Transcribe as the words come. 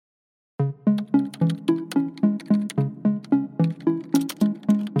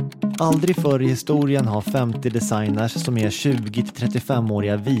Aldrig förr i historien har 50 designers som är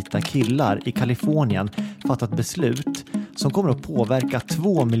 20-35-åriga vita killar i Kalifornien fattat beslut som kommer att påverka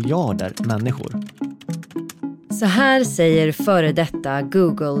 2 miljarder människor. Så här säger före detta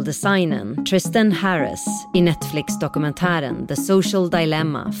Google-designern Tristan Harris i Netflix-dokumentären The Social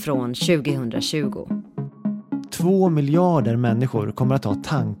Dilemma från 2020. 2 miljarder människor kommer att ha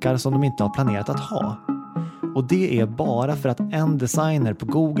tankar som de inte har planerat att ha. Och det är bara för att en designer på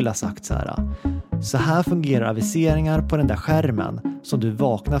Google har sagt så här fungerar aviseringar på den där skärmen som du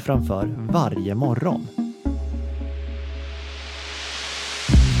vaknar framför varje morgon.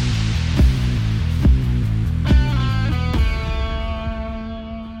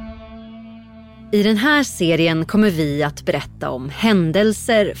 I den här serien kommer vi att berätta om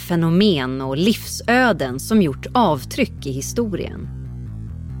händelser, fenomen och livsöden som gjort avtryck i historien.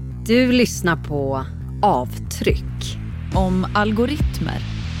 Du lyssnar på Avtryck. Om algoritmer.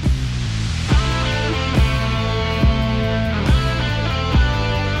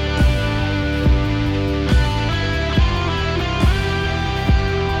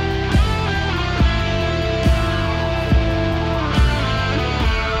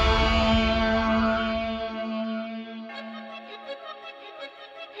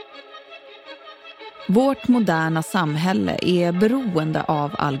 Vårt moderna samhälle är beroende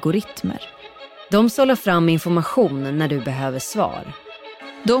av algoritmer. De sållar fram information när du behöver svar.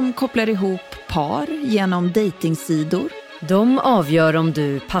 De kopplar ihop par genom datingsidor. De avgör om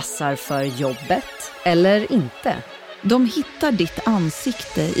du passar för jobbet eller inte. De hittar ditt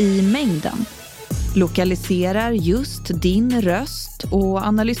ansikte i mängden. Lokaliserar just din röst och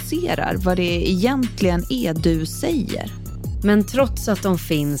analyserar vad det egentligen är du säger. Men trots att de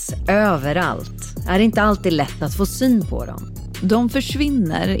finns överallt är det inte alltid lätt att få syn på dem. De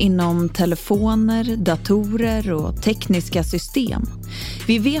försvinner inom telefoner, datorer och tekniska system.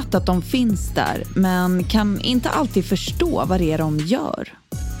 Vi vet att de finns där, men kan inte alltid förstå vad det är de gör.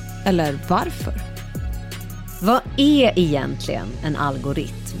 Eller varför. Vad är egentligen en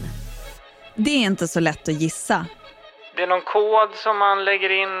algoritm? Det är inte så lätt att gissa. Det är någon kod som man lägger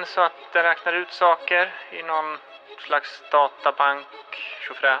in så att den räknar ut saker i någon slags databank,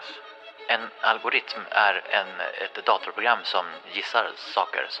 tjofräs. En algoritm är ett datorprogram som gissar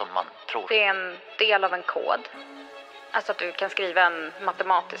saker som man tror. Det är en del av en kod. Alltså att du kan skriva en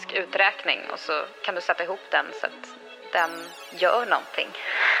matematisk uträkning och så kan du sätta ihop den så att den gör någonting.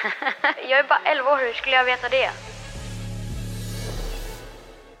 Jag är bara 11 år, hur skulle jag veta det?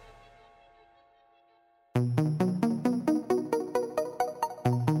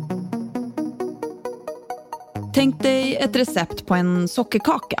 Tänk dig ett recept på en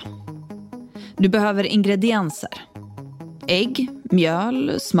sockerkaka. Du behöver ingredienser. Ägg,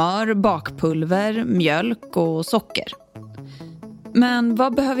 mjöl, smör, bakpulver, mjölk och socker. Men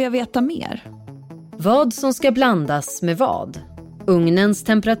vad behöver jag veta mer? Vad som ska blandas med vad? Ugnens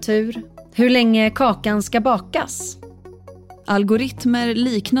temperatur? Hur länge kakan ska bakas? Algoritmer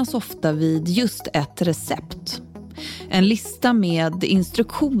liknas ofta vid just ett recept. En lista med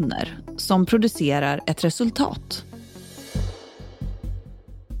instruktioner som producerar ett resultat.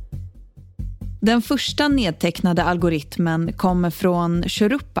 Den första nedtecknade algoritmen kommer från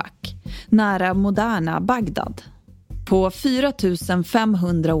Shuruppak, nära moderna Bagdad. På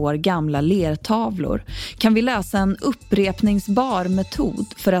 4500 år gamla lertavlor kan vi läsa en upprepningsbar metod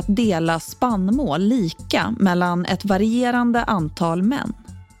för att dela spannmål lika mellan ett varierande antal män.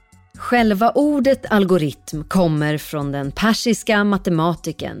 Själva ordet algoritm kommer från den persiska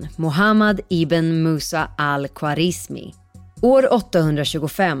matematikern Muhammad ibn Musa al-Khwarizmi. År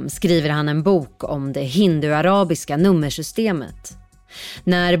 825 skriver han en bok om det hindu-arabiska nummersystemet.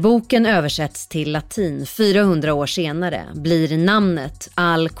 När boken översätts till latin 400 år senare blir namnet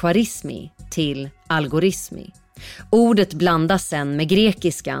al-Khwarizmi till algoritmi. Ordet blandas sen med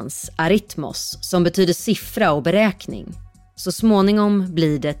grekiskans aritmos som betyder siffra och beräkning. Så småningom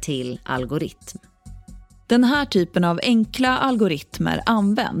blir det till algoritm. Den här typen av enkla algoritmer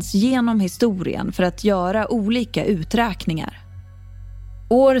används genom historien för att göra olika uträkningar.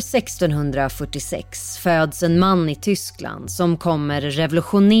 År 1646 föds en man i Tyskland som kommer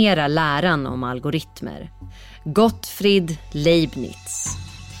revolutionera läran om algoritmer. Gottfried Leibniz.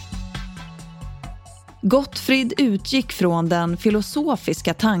 Gottfried utgick från den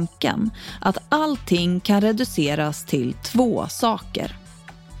filosofiska tanken att allting kan reduceras till 2 saker.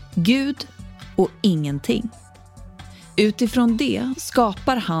 Gud och ingenting. Utifrån det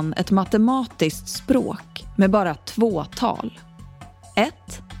skapar han ett matematiskt språk med bara 2 tal. 1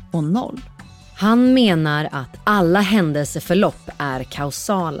 och 0. Han menar att alla händelseförlopp är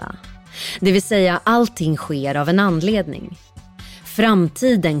kausala. Det vill säga allting sker av en anledning.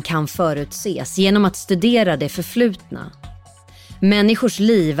 Framtiden kan förutses genom att studera det förflutna. Människors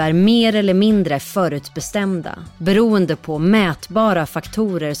liv är mer eller mindre förutbestämda, beroende på mätbara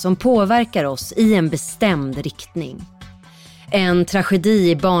faktorer som påverkar oss i en bestämd riktning. En tragedi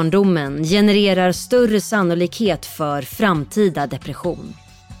i barndomen genererar större sannolikhet för framtida depression.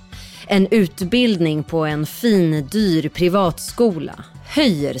 En utbildning på en fin, dyr privatskola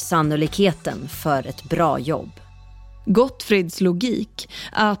höjer sannolikheten för ett bra jobb. Gottfrieds logik,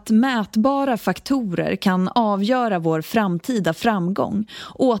 att mätbara faktorer kan avgöra vår framtida framgång,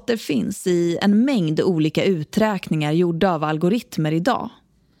 återfinns i en mängd olika uträkningar gjorda av algoritmer idag.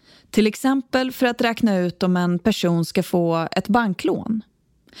 Till exempel för att räkna ut om en person ska få ett banklån.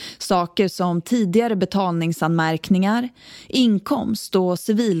 Saker som tidigare betalningsanmärkningar, inkomst och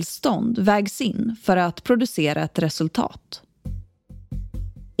civilstånd vägs in för att producera ett resultat.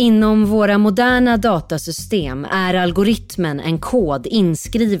 Inom våra moderna datasystem är algoritmen en kod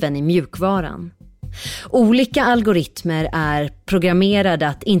inskriven i mjukvaran. Olika algoritmer är programmerade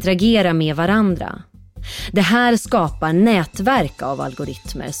att interagera med varandra. Det här skapar nätverk av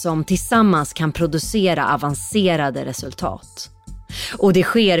algoritmer som tillsammans kan producera avancerade resultat. Och det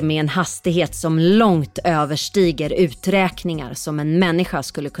sker med en hastighet som långt överstiger uträkningar som en människa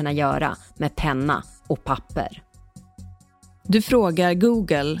skulle kunna göra med penna och papper. Du frågar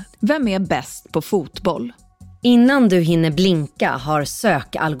Google, vem är bäst på fotboll? Innan du hinner blinka har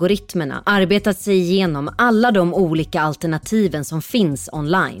sökalgoritmerna arbetat sig igenom alla de olika alternativen som finns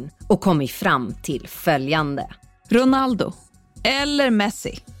online och kommit fram till följande. Ronaldo eller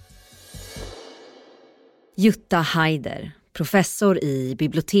Messi? Jutta Heider, professor i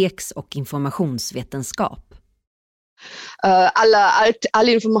biblioteks- och informationsvetenskap. All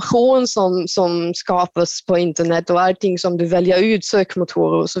information som skapas på internet och allting som du väljer ut,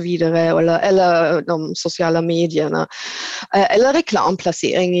 sökmotorer och så vidare, eller de sociala medierna, eller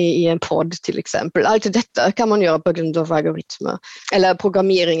reklamplacering i en podd till exempel. Allt detta kan man göra på grund av algoritmer eller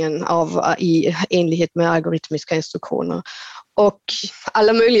programmeringen i enlighet med algoritmiska instruktioner. Och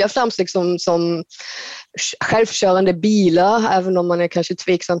alla möjliga framsteg som självkörande bilar, även om man är kanske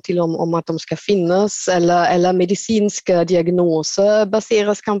tveksam till om att de ska finnas, eller medicinska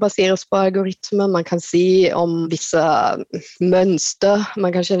diagnoser kan baseras på algoritmer. Man kan se om vissa mönster,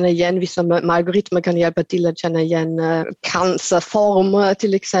 man kan känna igen vissa algoritmer kan hjälpa till att känna igen cancerformer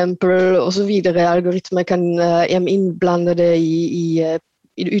till exempel och så vidare. Algoritmer kan är inblandade i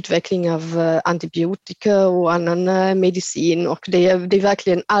utveckling av antibiotika och annan medicin, och det är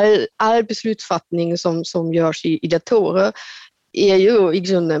verkligen all beslutsfattning som görs i datorer är ju i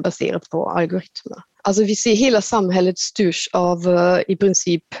grunden baserat på algoritmer. Alltså vi ser hela samhället styrs av i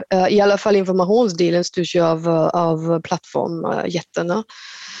princip, i alla fall informationsdelen styrs av plattformjättarna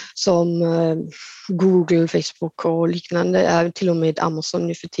som Google, Facebook och liknande, till och med Amazon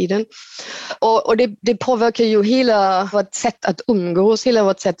nu för tiden. Och det påverkar ju hela vårt sätt att umgås, hela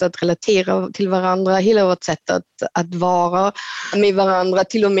vårt sätt att relatera till varandra, hela vårt sätt att vara med varandra.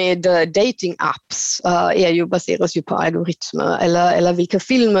 Till och med dating-apps baseras ju på algoritmer, eller vilka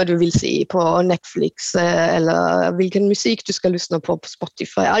filmer du vill se på Netflix, eller vilken musik du ska lyssna på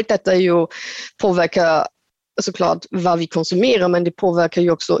Spotify. Allt detta påverkar såklart vad vi konsumerar, men det påverkar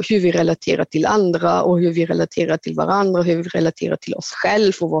ju också hur vi relaterar till andra och hur vi relaterar till varandra, hur vi relaterar till oss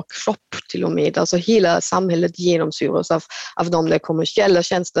själva och vår kropp till och med. Alltså hela samhället genomsyras av de kommersiella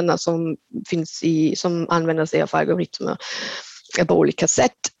tjänsterna som använder sig av algoritmer på olika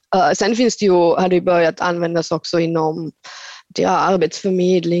sätt. Sen har det börjat användas också inom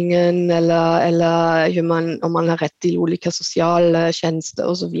arbetsförmedlingen eller om man har rätt till olika sociala tjänster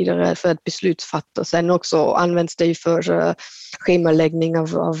och så vidare för att beslutsfatta. Sen också används det för schemaläggning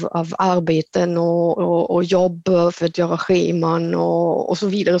av arbeten och jobb för att göra scheman och så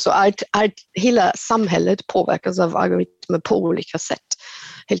vidare. Så hela samhället påverkas av algoritmer på olika sätt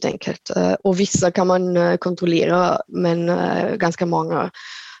helt enkelt. Och vissa kan man kontrollera, men ganska många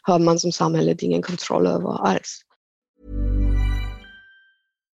har man som samhället ingen kontroll över alls.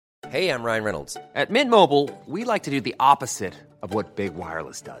 Hey, I'm Ryan Reynolds. At Mint Mobile, we like to do the opposite of what Big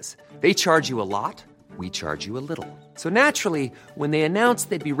Wireless does. They charge you a lot, we charge you a little. So naturally, when they announced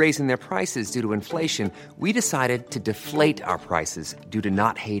they'd be raising their prices due to inflation, we decided to deflate our prices due to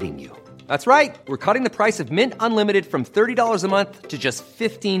not hating you. That's right. We're cutting the price of Mint Unlimited from $30 a month to just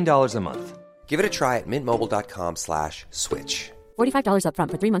 $15 a month. Give it a try at mintmobile.com/switch. $45 up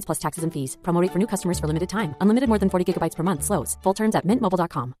front for 3 months plus taxes and fees. Promo rate for new customers for limited time. Unlimited more than 40 gigabytes per month slows. Full terms at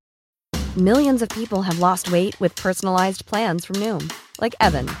mintmobile.com. Millions of people have lost weight with personalized plans from Noom. Like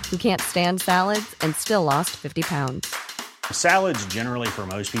Evan, who can't stand salads and still lost 50 pounds. Salads generally for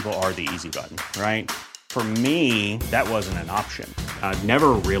most people are the easy button, right? For me, that wasn't an option. I never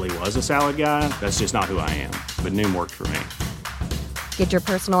really was a salad guy. That's just not who I am. But Noom worked for me. Get your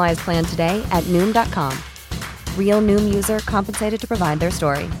personalized plan today at Noom.com. Real Noom user compensated to provide their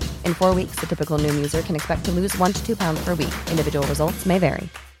story. In 4 weeks, the typical Noom user can expect to lose 1 to 2 pounds per week. Individual results may vary.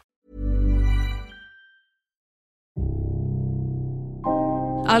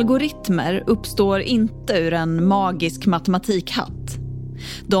 Algoritmer uppstår inte ur en magisk matematikhatt.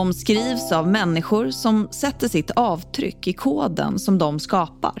 De skrivs av människor som sätter sitt avtryck i koden som de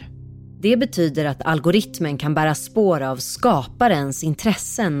skapar. Det betyder att algoritmen kan bära spår av skaparens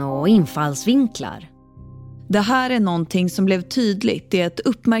intressen och infallsvinklar. Det här är någonting som blev tydligt i ett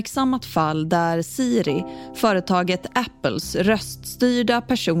uppmärksammat fall där Siri, företaget Apples röststyrda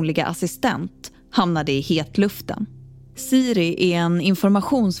personliga assistent, hamnade i hetluften. Siri är en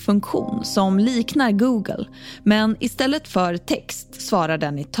informationsfunktion som liknar Google, men istället för text svarar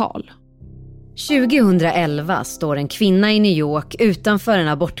den i tal. 2011 står en kvinna i New York utanför en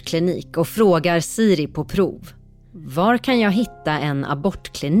abortklinik och frågar Siri på prov: var kan jag hitta en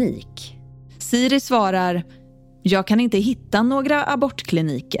abortklinik? Siri svarar: jag kan inte hitta några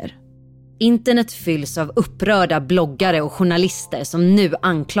abortkliniker. Internet fylls av upprörda bloggare och journalister som nu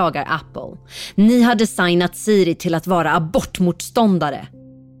anklagar Apple. Ni har designat Siri till att vara abortmotståndare.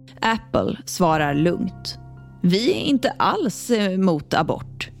 Apple svarar lugnt: vi är inte alls mot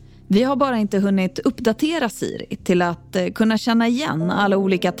abort. Vi har bara inte hunnit uppdatera Siri till att kunna känna igen alla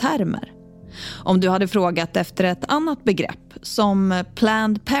olika termer. Om du hade frågat efter ett annat begrepp som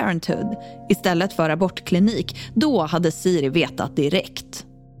Planned Parenthood istället för abortklinik, då hade Siri vetat direkt.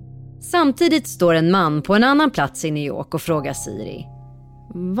 Samtidigt står en man på en annan plats i New York och frågar Siri: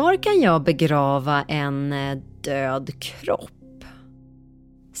 var kan jag begrava en död kropp?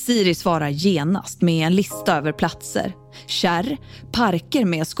 Siri svarar genast med en lista över platser: kärr, parker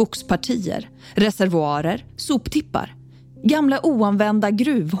med skogspartier, reservoarer, soptippar, gamla oanvända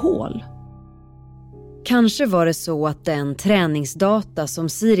gruvhål. Kanske var det så att den träningsdata som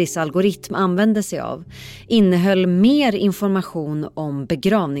Siris algoritm använde sig av innehöll mer information om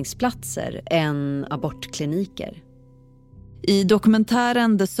begravningsplatser än abortkliniker. I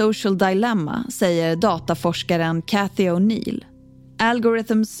dokumentären The Social Dilemma säger dataforskaren Cathy O'Neill: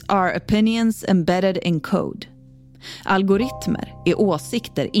 algorithms are opinions embedded in code. Algoritmer är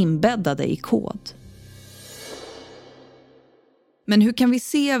åsikter inbäddade i kod. Men hur kan vi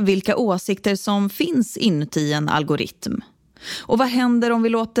se vilka åsikter som finns inuti en algoritm? Och vad händer om vi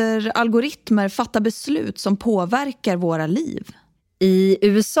låter algoritmer fatta beslut som påverkar våra liv? I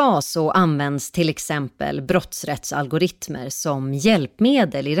USA så används till exempel brottsrättsalgoritmer som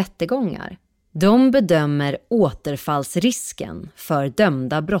hjälpmedel i rättegångar. De bedömer återfallsrisken för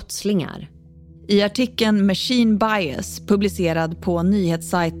dömda brottslingar. I artikeln Machine Bias, publicerad på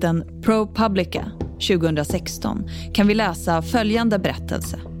nyhetssajten ProPublica 2016, kan vi läsa följande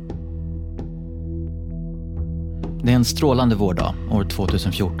berättelse. Det är en strålande vårdag år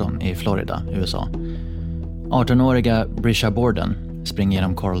 2014 i Florida, USA. 18-åriga Brisha Borden springer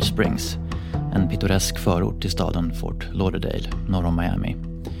genom Coral Springs, en pittoresk förort till staden Fort Lauderdale, norr om Miami.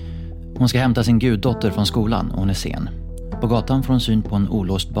 Hon ska hämta sin guddotter från skolan och hon är sen. På gatan får hon syn på en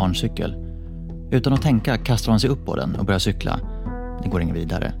olåst barncykel. Utan att tänka kastar hon sig upp på den och börjar cykla. Det går inget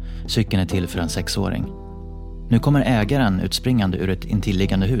vidare. Cykeln är till för en 6-åring. Nu kommer ägaren utspringande ur ett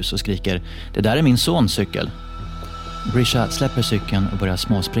intilliggande hus och skriker: det där är min sons cykel. Brisha släpper cykeln och börjar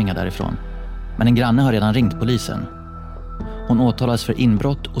småspringa därifrån. Men en granne har redan ringt polisen. Hon åtalas för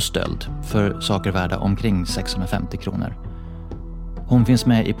inbrott och stöld för saker värda omkring 650 kronor. Hon finns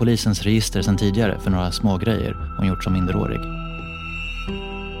med i polisens register sedan tidigare för några små grejer hon gjort som minderårig.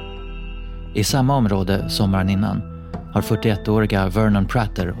 I samma område sommaren innan har 41-åriga Vernon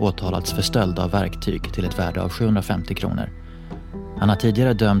Prater åtalats för stöld av verktyg till ett värde av 750 kronor. Han har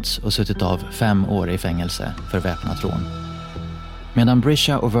tidigare dömts och suttit av 5 år i fängelse för väpnat rån. Medan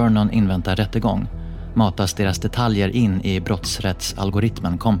Brisha och Vernon inväntar rättegång matas deras detaljer in i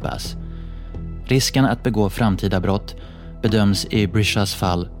brottsrättsalgoritmen Compass. Risken att begå framtida brott bedöms i Brishas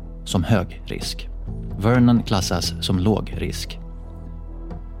fall som hög risk. Vernon klassas som låg risk.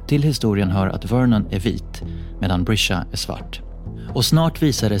 Till historien hör att Vernon är vit medan Brisha är svart. Och snart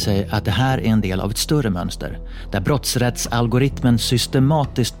visar det sig att det här är en del av ett större mönster där brottsrättsalgoritmen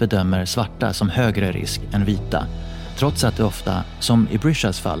systematiskt bedömer svarta som högre risk än vita, trots att det ofta, som i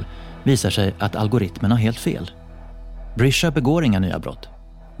Brishas fall, visar sig att algoritmen har helt fel. Brisha begår inga nya brott.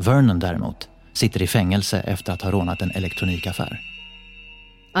 Vernon däremot sitter i fängelse efter att ha rånat en elektronikaffär.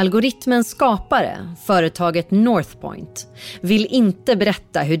 Algoritmens skapare, företaget Northpoint, vill inte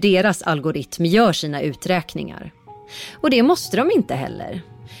berätta hur deras algoritm gör sina uträkningar. Och det måste de inte heller.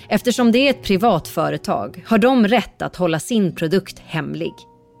 Eftersom det är ett privat företag har de rätt att hålla sin produkt hemlig.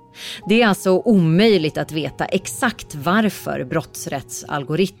 Det är alltså omöjligt att veta exakt varför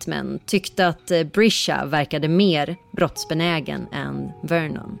brottsrättsalgoritmen tyckte att Brisha verkade mer brottsbenägen än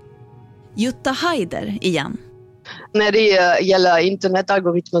Vernon. Jutta Heider igen. När det gäller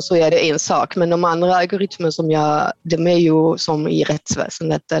internetalgoritmer så är det en sak, men de andra algoritmer de är ju som i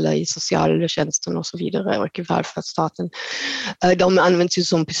rättsväsendet eller i socialtjänsten och så vidare och i välfärdsstaten. De används ju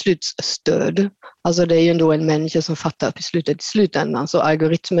som beslutsstöd. Alltså det är ju ändå en människa som fattar beslutet i slutändan, så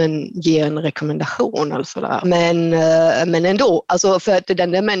algoritmen ger en rekommendation eller sådär. Men ändå, alltså för att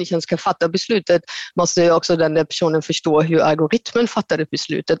den där människan ska fatta beslutet måste ju också den där personen förstå hur algoritmen fattade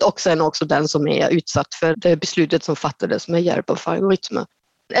beslutet och sen också den som är utsatt för det beslutet som fattades med hjälp av algoritmer.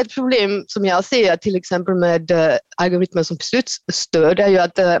 Ett problem som jag ser till exempel med algoritmer som beslutsstöd är ju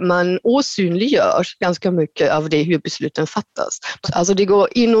att man osynliggör ganska mycket av det hur besluten fattas. Alltså det går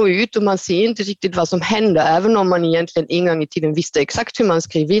in och ut och man ser inte riktigt vad som händer, även om man egentligen en gång i tiden visste exakt hur man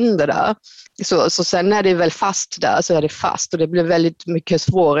skrev in det där. Så sen när det är väl fast där så är det fast och det blir väldigt mycket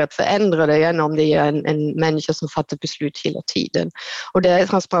svårare att förändra det än om det är en människa som fattar beslut hela tiden. Och det är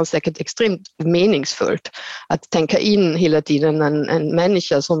transparens säkert extremt meningsfullt att tänka in hela tiden en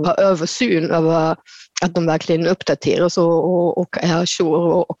människa som har översyn över att de verkligen uppdateras och är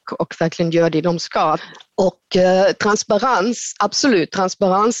sure och verkligen gör det de ska. Och transparens, absolut,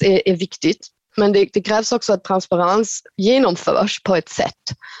 transparens är viktigt. Men det krävs också att transparens genomförs på ett sätt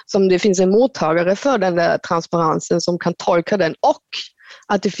som det finns en mottagare för den där transparensen som kan tolka den och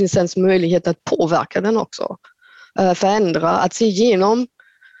att det finns en möjlighet att påverka den också. Förändra, att se igenom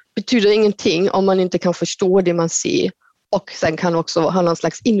betyder ingenting om man inte kan förstå det man ser och sen kan också ha någon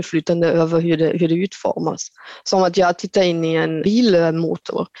slags inflytande över hur det utformas. Som att jag tittar in i en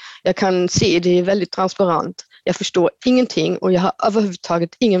bilmotor. Jag kan se det är väldigt transparent. Jag förstår ingenting och jag har överhuvudtaget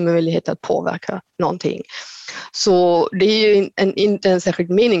ingen möjlighet att påverka någonting. Så det är ju inte en särskilt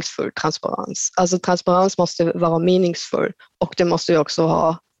meningsfull transparens. Alltså transparens måste vara meningsfull och det måste ju också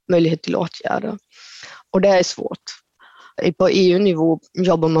ha möjlighet till åtgärder. Och det är svårt. På EU-nivå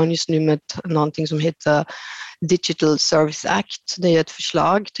jobbar man just nu med någonting som heter Digital Service Act. Det är ett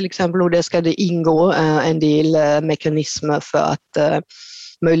förslag till exempel och det ska det ingå en del mekanismer för att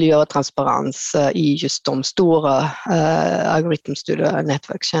möjliggöra transparens i just de stora algoritmstyrda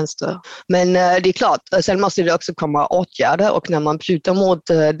nätverkstjänster. Men det är klart, sen måste det också komma åtgärder och när man bryter mot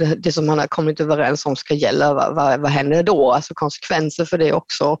det som man har kommit överens om ska gälla, vad händer då? Alltså konsekvenser för det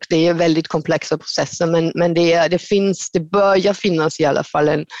också. Och det är väldigt komplexa processer men det börjar finnas i alla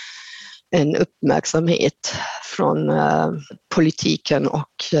fall en uppmärksamhet från politiken och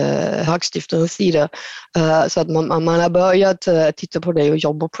högstiftarens sida så att man har börjat titta på det och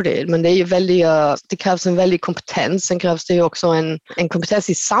jobba på det. Men det är ju det krävs en väldig kompetens. Sen krävs det ju också en kompetens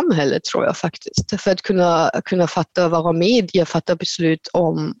i samhället tror jag faktiskt för att kunna vara med, fatta beslut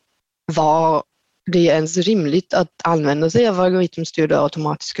om vad det är ens rimligt att använda sig av algoritmstyrda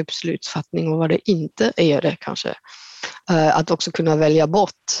automatiska beslutsfattning och vad det inte är det kanske. Att också kunna välja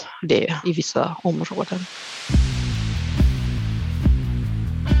bort det i vissa områden.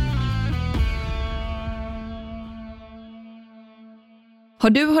 Har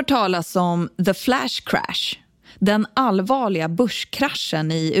du hört talas om The Flash Crash? Den allvarliga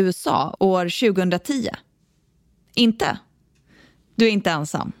börskraschen i USA år 2010? Inte? Du är inte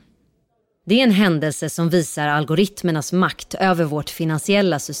ensam. Det är en händelse som visar algoritmernas makt över vårt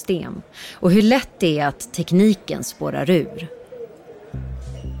finansiella system och hur lätt det är att tekniken spårar ur.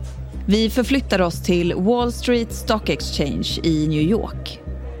 Vi förflyttar oss till Wall Street Stock Exchange i New York.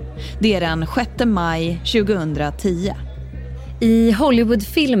 Det är den 6 maj 2010. I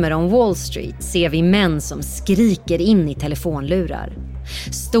Hollywoodfilmer om Wall Street ser vi män som skriker in i telefonlurar.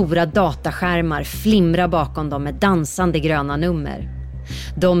 Stora dataskärmar flimrar bakom dem med dansande gröna nummer.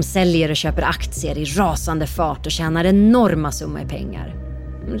 De säljer och köper aktier i rasande fart och tjänar enorma summor pengar.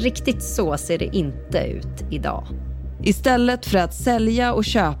 Riktigt så ser det inte ut idag. Istället för att sälja och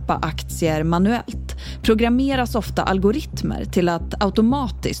köpa aktier manuellt programmeras ofta algoritmer till att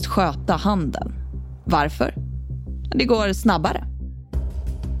automatiskt sköta handeln. Varför? Det går snabbare.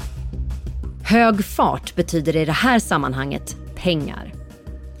 Hög fart betyder i det här sammanhanget pengar.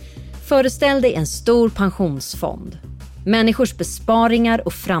 Föreställ dig en stor pensionsfond. Människors besparingar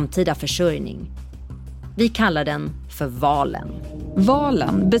och framtida försörjning. Vi kallar den för valen.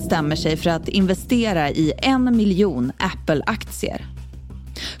 Valen bestämmer sig för att investera i 1 miljon Apple-aktier.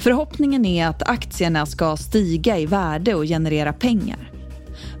 Förhoppningen är att aktierna ska stiga i värde och generera pengar.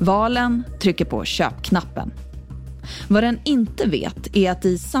 Valen trycker på köpknappen. Vad den inte vet är att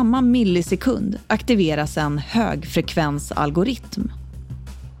i samma millisekund aktiveras en högfrekvensalgoritm.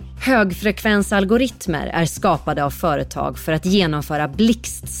 Högfrekvensalgoritmer är skapade av företag för att genomföra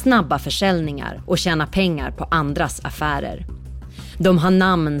blixtsnabba försäljningar och tjäna pengar på andras affärer. De har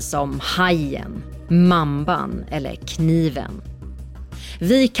namn som hajen, mamban eller kniven.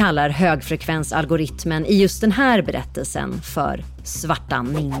 Vi kallar högfrekvensalgoritmen i just den här berättelsen för svarta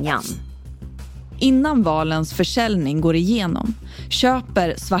ninjan. Innan valens försäljning går igenom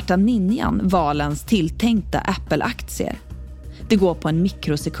köper svarta ninjan valens tilltänkta Apple-aktier. Det går på en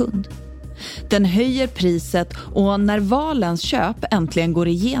mikrosekund. Den höjer priset och när valens köp äntligen går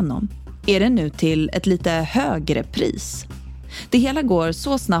igenom är det nu till ett lite högre pris. Det hela går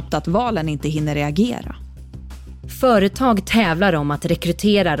så snabbt att valen inte hinner reagera. Företag tävlar om att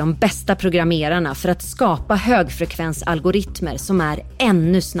rekrytera de bästa programmerarna för att skapa högfrekvensalgoritmer som är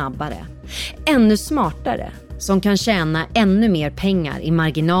ännu snabbare, ännu smartare, som kan tjäna ännu mer pengar i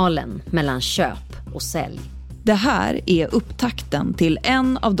marginalen mellan köp och sälj. Det här är upptakten till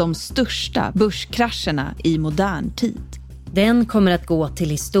en av de största börskrascherna i modern tid. Den kommer att gå till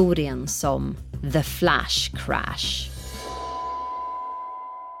historien som The Flash Crash.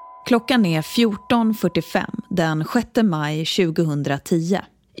 Klockan är 14:45 den 6 maj 2010.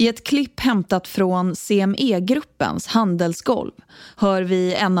 I ett klipp hämtat från CME-gruppens handelsgolv hör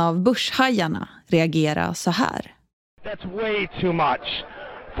vi en av börshajarna reagera så här. That's way too much.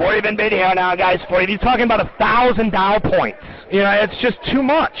 40 been bid here now, guys. 40. He's talking about 1,000 Dow points. You know, it's just too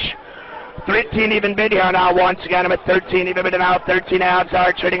much. 13 even bid here now. Once again, I'm at 13 even bid now. 13 outs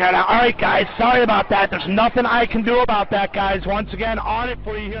are trading right now. All right, guys. Sorry about that. There's nothing I can do about that, guys. Once again, on it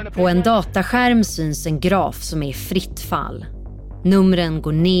for you here in the... På en dataskärm syns en graf som är i fritt fall. Numren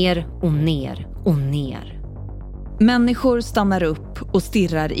går ner och ner och ner. Människor stannar upp och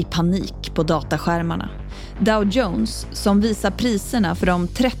stirrar i panik på dataskärmarna. Dow Jones, som visar priserna för de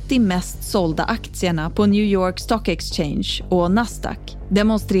 30 mest sålda aktierna på New York Stock Exchange och Nasdaq,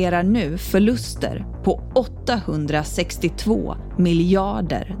 demonstrerar nu förluster på 862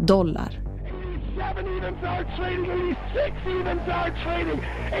 miljarder dollar.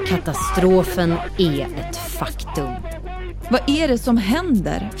 Katastrofen är ett faktum. Vad är det som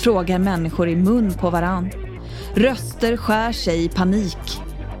händer? Frågar människor i mun på varann. Röster skär sig i panik.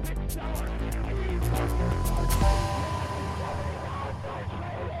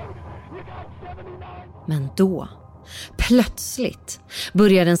 Men då, plötsligt,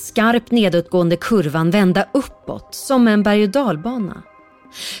 börjar den skarpt nedåtgående kurvan vända uppåt som en berg- och dalbana.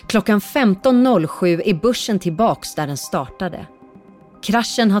 Klockan 15:07 är börsen tillbaks där den startade.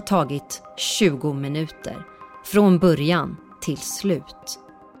 Kraschen har tagit 20 minuter, från början till slut.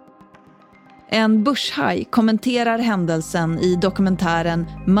 En börshaj kommenterar händelsen i dokumentären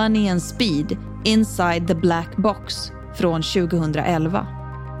Money and Speed, Inside the Black Box från 2011.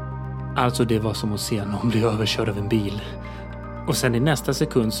 Alltså det var som att se någon bli överkörd av en bil. Och sen i nästa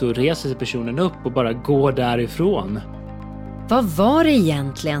sekund så reser sig personen upp och bara går därifrån. Vad var det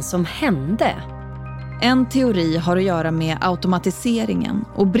egentligen som hände? En teori har att göra med automatiseringen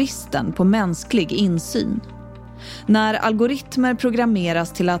och bristen på mänsklig insyn. När algoritmer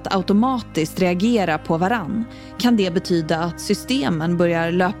programmeras till att automatiskt reagera på varann kan det betyda att systemen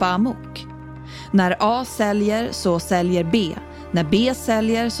börjar löpa amok. När A säljer så säljer B. När B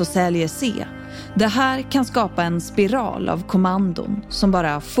säljer så säljer C. Det här kan skapa en spiral av kommandon som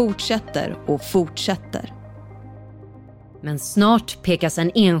bara fortsätter och fortsätter. Men snart pekas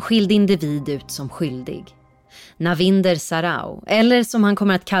en enskild individ ut som skyldig. Navinder Sarau, eller som han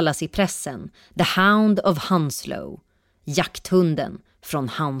kommer att kallas i pressen, The Hound of Hounslow, jakthunden från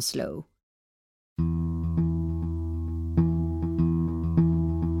Hounslow.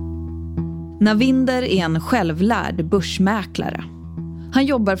 Navinder är en självlärd börsmäklare. Han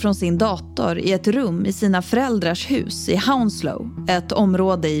jobbar från sin dator i ett rum i sina föräldrars hus i Hounslow, ett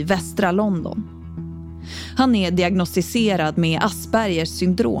område i västra London. Han är diagnostiserad med Aspergers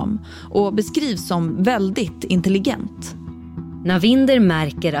syndrom och beskrivs som väldigt intelligent. Navinder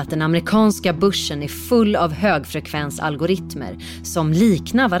märker att den amerikanska börsen är full av högfrekvensalgoritmer som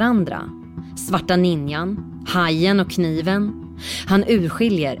liknar varandra. Svarta ninjan, hajen och kniven. Han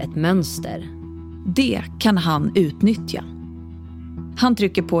urskiljer ett mönster. Det kan han utnyttja. Han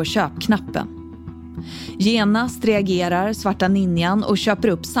trycker på köpknappen. Genast reagerar svarta ninjan och köper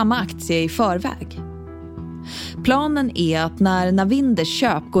upp samma aktie i förväg. Planen är att när Navinders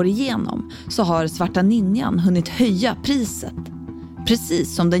köp går igenom så har svarta ninjan hunnit höja priset.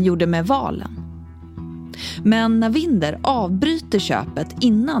 Precis som den gjorde med valen. Men Navinder avbryter köpet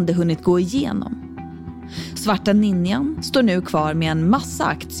innan det hunnit gå igenom. Svarta ninjan står nu kvar med en massa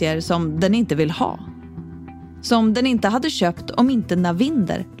aktier som den inte vill ha. Som den inte hade köpt om inte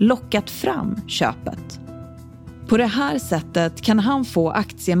Navinder lockat fram köpet. På det här sättet kan han få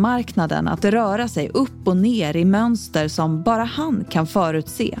aktiemarknaden att röra sig upp och ner i mönster som bara han kan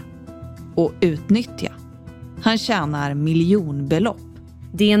förutse och utnyttja. Han tjänar miljonbelopp.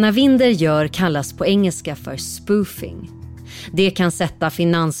 Det Navinder gör kallas på engelska för spoofing. Det kan sätta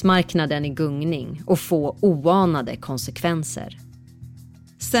finansmarknaden i gungning och få oanade konsekvenser.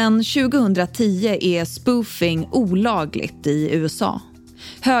 Sen 2010 är spoofing olagligt i USA.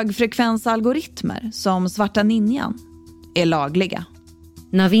 Högfrekvensalgoritmer som Svarta Ninjan är lagliga.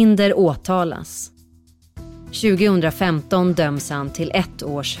 Navinder åtalas. 2015 döms han till 1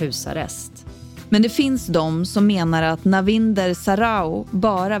 års husarrest. Men det finns de som menar att Navinder Sarao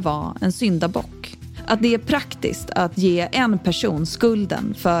bara var en syndabock. Att det är praktiskt att ge en person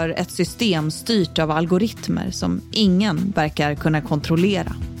skulden för ett system styrt av algoritmer som ingen verkar kunna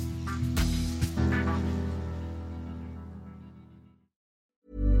kontrollera.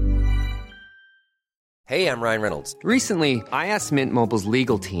 Hey, I'm Ryan Reynolds. Recently, I asked Mint Mobile's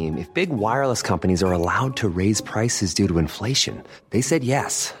legal team if big wireless companies are allowed to raise prices due to inflation. They said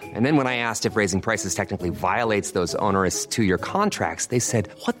yes. And then when I asked if raising prices technically violates those onerous 2-year contracts, they said,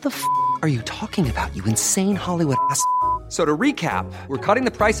 "What the f*** are you talking about, you insane Hollywood ass?" So to recap, we're cutting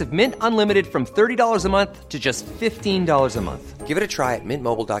the price of Mint Unlimited from $30 a month to just $15 a month. Give it a try at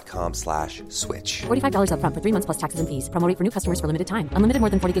mintmobile.com/switch. $45 up front for 3 months plus taxes and fees. Promo rate for new customers for limited time. Unlimited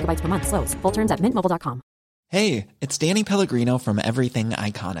more than 40 gigabytes per month. Slows full terms at mintmobile.com. Hey, it's Danny Pellegrino from Everything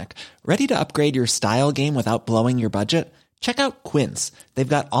Iconic. Ready to upgrade your style game without blowing your budget? Check out Quince.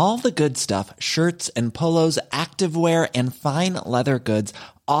 They've got all the good stuff, shirts and polos, activewear and fine leather goods,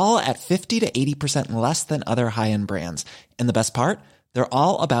 all at 50 to 80% less than other high-end brands. And the best part? They're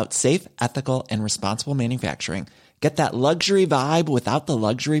all about safe, ethical, and responsible manufacturing. Get that luxury vibe without the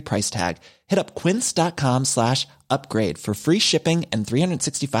luxury price tag. Hit up quince.com/upgrade for free shipping and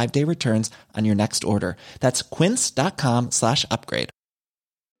 365-day returns on your next order. That's quince.com/upgrade.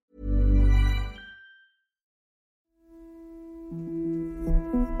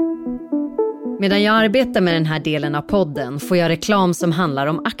 Medan jag arbetar med den här delen av podden får jag reklam som handlar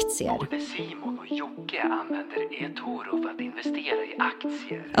om aktier. Både Simon och Jocke använder eToro för att investera i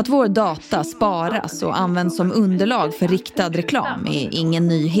aktier. Att vår data sparas och används som underlag för riktad reklam är ingen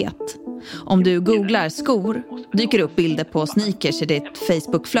nyhet. Om du googlar skor dyker upp bilder på sneakers i ditt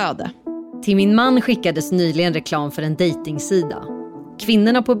Facebook-flöde. Till min man skickades nyligen reklam för en dejtingsida.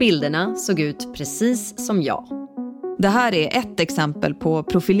 Kvinnorna på bilderna såg ut precis som jag. Det här är ett exempel på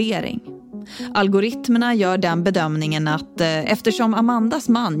profilering. Algoritmerna gör den bedömningen att eftersom Amandas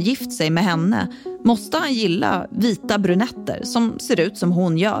man gift sig med henne måste han gilla vita brunetter som ser ut som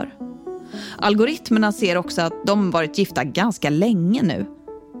hon gör. Algoritmerna ser också att de varit gifta ganska länge nu.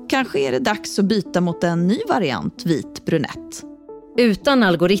 Kanske är det dags att byta mot en ny variant vit brunett. Utan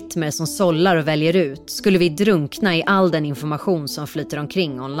algoritmer som sållar och väljer ut skulle vi drunkna i all den information som flyter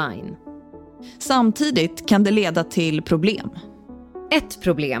omkring online. Samtidigt kan det leda till problem. Ett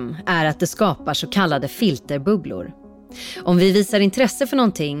problem är att det skapar så kallade filterbubblor. Om vi visar intresse för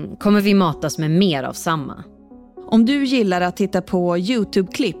någonting kommer vi matas med mer av samma. Om du gillar att titta på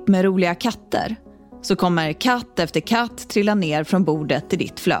YouTube-klipp med roliga katter så kommer katt efter katt trilla ner från bordet i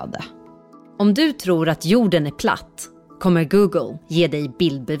ditt flöde. Om du tror att jorden är platt kommer Google ge dig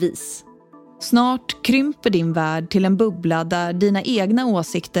bildbevis. Snart krymper din värld till en bubbla där dina egna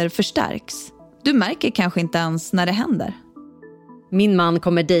åsikter förstärks. Du märker kanske inte ens när det händer. Min man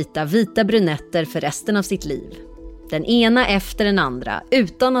kommer dejta vita brunetter för resten av sitt liv. Den ena efter den andra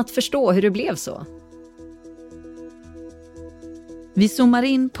utan att förstå hur det blev så. Vi zoomar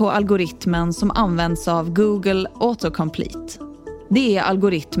in på algoritmen som används av Google Autocomplete. Det är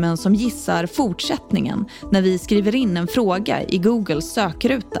algoritmen som gissar fortsättningen när vi skriver in en fråga i Googles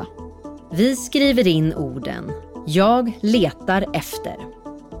sökruta. Vi skriver in orden "Jag letar efter".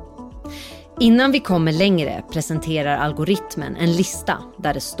 Innan vi kommer längre presenterar algoritmen en lista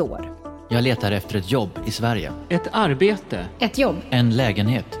där det står: Jag letar efter ett jobb i Sverige. Ett arbete. Ett jobb. En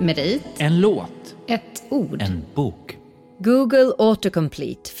lägenhet. Merit. En låt. Ett ord. En bok. Google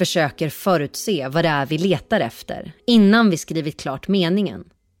Autocomplete försöker förutse vad det är vi letar efter innan vi skrivit klart meningen.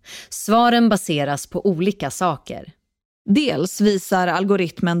 Svaren baseras på olika saker. Dels visar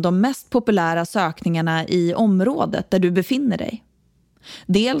algoritmen de mest populära sökningarna i området där du befinner dig.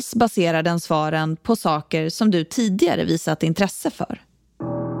 Dels baserar den svaren på saker som du tidigare visat intresse för.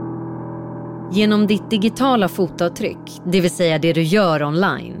 Genom ditt digitala fotavtryck, det vill säga det du gör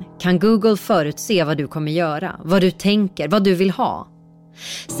online, kan Google förutse vad du kommer göra, vad du tänker, vad du vill ha.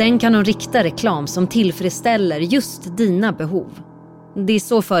 Sen kan de rikta reklam som tillfredsställer just dina behov. Det är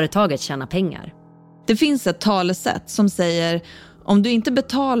så företaget tjänar pengar. Det finns ett talesätt som säger: om du inte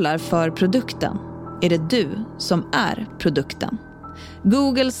betalar för produkten, är det du som är produkten.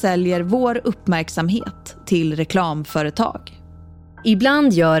 Google säljer vår uppmärksamhet till reklamföretag.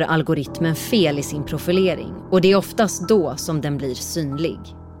 Ibland gör algoritmen fel i sin profilering och det är oftast då som den blir synlig.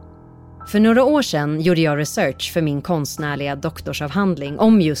 För några år sedan gjorde jag research för min konstnärliga doktorsavhandling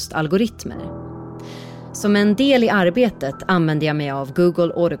om just algoritmer. Som en del i arbetet använde jag mig av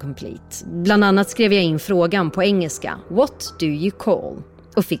Google Autocomplete. Bland annat skrev jag in frågan på engelska, "What do you call?"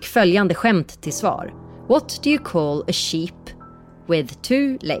 och fick följande skämt till svar. "What do you call a sheep with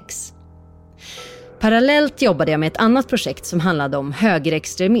 2 legs?" Parallellt jobbade jag med ett annat projekt som handlade om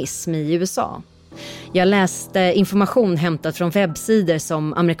högerextremism i USA. Jag läste information hämtad från webbsidor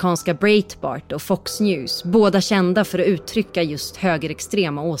som amerikanska Breitbart och Fox News, båda kända för att uttrycka just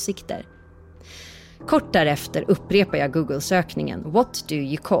högerextrema åsikter. Kort därefter upprepar jag Google-sökningen "What do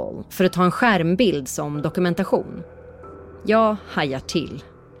you call?" för att ta en skärmbild som dokumentation. Jag hajar till.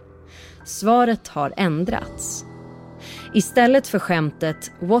 Svaret har ändrats. Istället för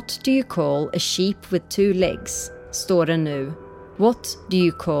skämtet "What do you call a sheep with 2 legs?" står det nu "What do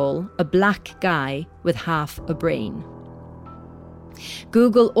you call a black guy with half a brain?"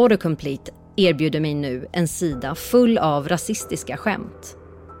 Google Autocomplete erbjuder mig nu en sida full av rasistiska skämt.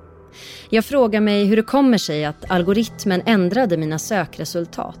 Jag frågar mig hur det kommer sig att algoritmen ändrade mina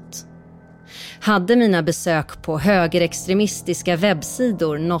sökresultat. Hade mina besök på högerextremistiska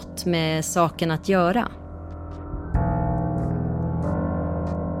webbsidor något med saken att göra?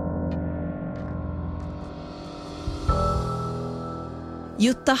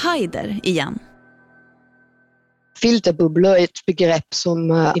 Jutta Heider igen. Filterbubblor är ett begrepp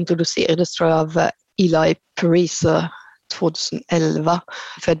som introducerades tror jag av Eli Pariser 2011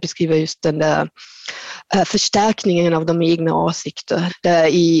 för att beskriva just den där förstärkningen av de egna åsikter. Där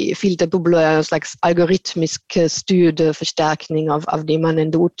i filterbubblor är en slags algoritmisk styrd förstärkning av det man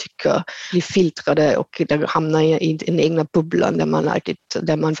ändå tycker blir filtrade och där hamnar i den egna bubblan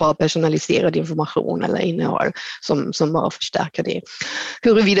där man får personaliserad information eller innehåll som bara förstärker det.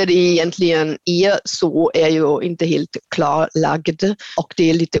 Huruvida det egentligen är så är ju inte helt klarlagd och det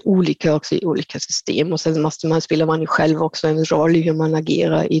är lite olika också i olika system och sen spelar man ju själv också en roll i hur man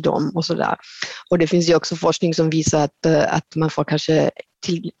agerar i dem och sådär. Och det finns ju också forskning som visar att man får kanske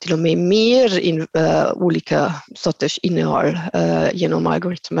till och med mer olika sorters innehåll genom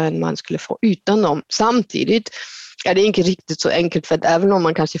algoritmer än man skulle få utan dem. Samtidigt är det inte riktigt så enkelt för att även om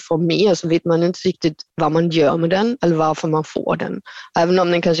man kanske får mer så vet man inte riktigt vad man gör med den eller varför man får den. Även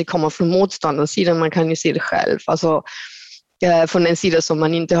om den kanske kommer från motståndarens sida, man kan ju se det själv. Alltså, från en sida som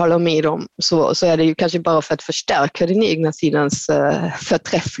man inte håller med om så är det ju kanske bara för att förstärka den egna sidans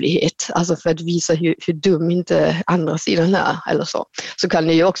förträfflighet. Alltså för att visa hur dum inte andra sidan är eller så. Så kan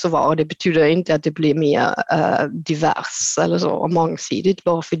det ju också vara. Det betyder inte att det blir mer divers eller så och mångsidigt.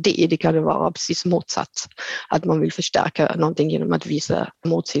 Bara för det kan det vara precis motsatt. Att man vill förstärka någonting genom att visa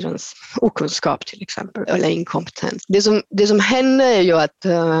motsidans okunskap till exempel. Eller inkompetens. Det som händer är ju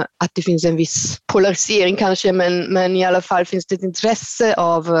att det finns en viss polarisering kanske men i alla fall finns det ett intresse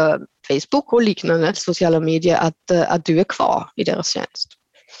av Facebook och liknande sociala medier att du är kvar i deras tjänst.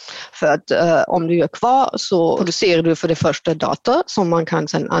 För att om du är kvar så producerar du för det första data som man kan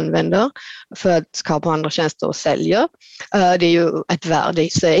sedan använda för att skapa andra tjänster och sälja. Det är ju ett värde i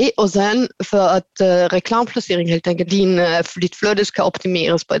sig. Och sen för att reklamplacering helt enkelt, ditt flöde ska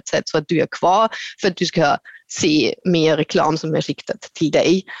optimeras på ett sätt så att du är kvar för att du ska se mer reklam som är riktat till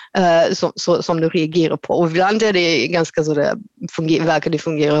dig som du reagerar på. Och ibland är det ganska så verkar det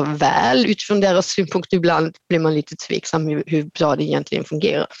fungera väl utifrån deras synpunkt. Ibland blir man lite tveksam hur bra det egentligen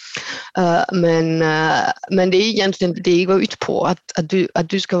fungerar. Men det är egentligen det går ut på att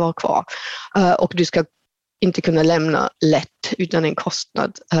du ska vara kvar och du ska inte kunna lämna lätt utan en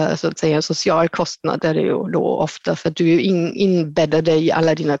kostnad, så att säga en social kostnad är det ju då ofta för att du inbäddar dig i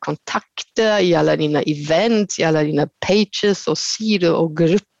alla dina kontakter, i alla dina events, i alla dina pages och sidor och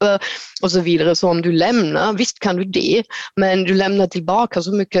grupper och så vidare. Så om du lämnar, visst kan du det, men du lämnar tillbaka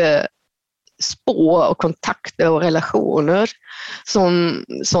så mycket spår och kontakter och relationer som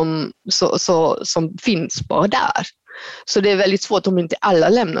finns bara där. Så det är väldigt svårt om inte alla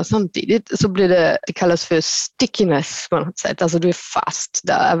lämnar samtidigt. Så blir det kallas för stickiness på något sätt. Alltså du är fast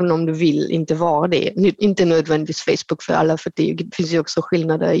där även om du vill inte vara det. Inte nödvändigtvis Facebook för alla för det finns ju också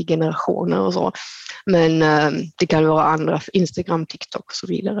skillnader i generationer och så. Men det kan vara andra, Instagram, TikTok och så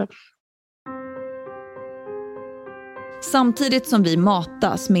vidare. Samtidigt som vi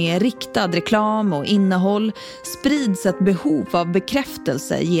matas med riktad reklam och innehåll sprids ett behov av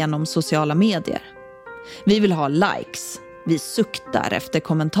bekräftelse genom sociala medier. Vi vill ha likes. Vi suktar efter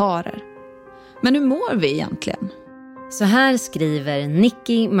kommentarer. Men hur mår vi egentligen? Så här skriver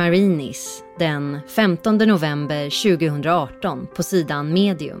Nicky Marinis den 15 november 2018 på sidan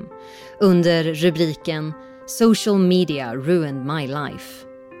Medium under rubriken Social media ruined my life.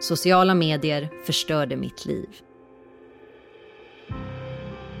 Sociala medier förstörde mitt liv.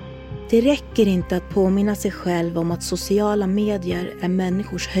 Det räcker inte att påminna sig själv om att sociala medier är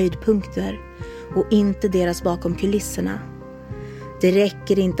människors höjdpunkter och inte deras bakom kulisserna. Det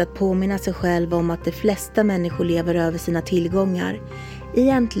räcker inte att påminna sig själv om att de flesta människor lever över sina tillgångar,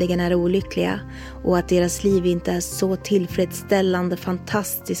 egentligen är olyckliga och att deras liv inte är så tillfredsställande,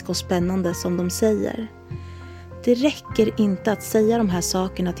 fantastiskt och spännande som de säger. Det räcker inte att säga de här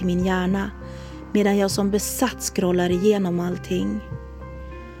sakerna till min hjärna medan jag som besatt scrollar igenom allting.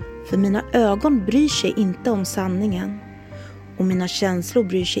 För mina ögon bryr sig inte om sanningen och mina känslor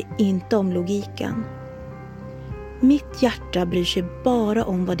bryr sig inte om logiken. Mitt hjärta bryr sig bara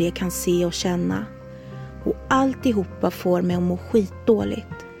om vad det kan se och känna och alltihopa får mig att må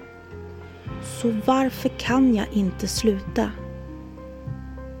skitdåligt. Så varför kan jag inte sluta?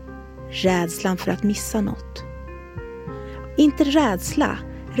 Rädslan för att missa något. Inte rädsla,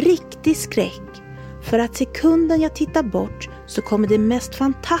 riktig skräck. För att sekunden jag tittar bort så kommer det mest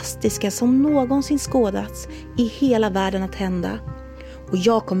fantastiska som någonsin skådats i hela världen att hända. Och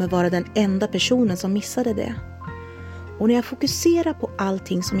jag kommer vara den enda personen som missade det. Och när jag fokuserar på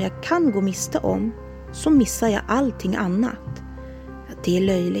allting som jag kan gå miste om så missar jag allting annat. Det är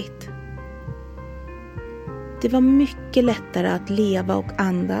löjligt. Det var mycket lättare att leva och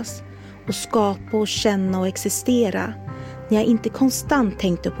andas och skapa och känna och existera när jag inte konstant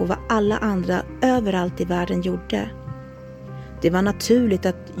tänkte på vad alla andra överallt i världen gjorde. Det var naturligt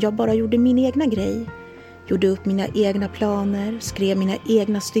att jag bara gjorde min egna grej. Gjorde upp mina egna planer, skrev mina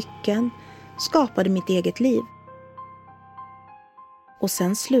egna stycken, skapade mitt eget liv. Och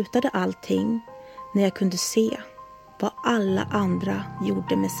sen slutade allting när jag kunde se vad alla andra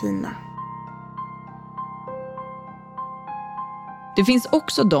gjorde med sina. Det finns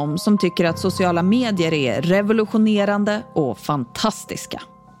också de som tycker att sociala medier är revolutionerande och fantastiska.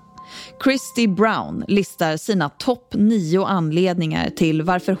 Christy Brown listar sina topp 9 anledningar till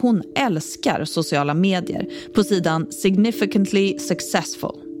varför hon älskar sociala medier på sidan Significantly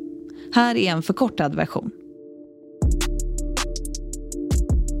Successful. Här är en förkortad version.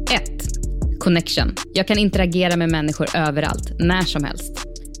 1. Connection. Jag kan interagera med människor överallt, när som helst.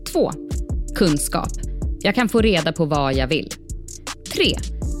 2. Kunskap. Jag kan få reda på vad jag vill. 3.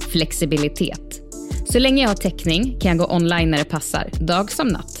 Flexibilitet. Så länge jag har täckning kan jag gå online när det passar, dag som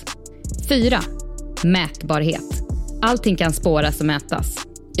natt. 4. Mätbarhet. Allting kan spåras och mätas.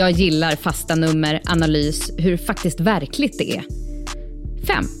 Jag gillar fasta nummer, analys, hur faktiskt verkligt det är.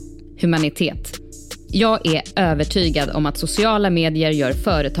 5. Humanitet. Jag är övertygad om att sociala medier gör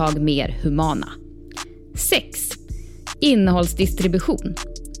företag mer humana. 6. Innehållsdistribution.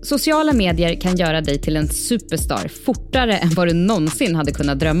 Sociala medier kan göra dig till en superstar fortare än vad du någonsin hade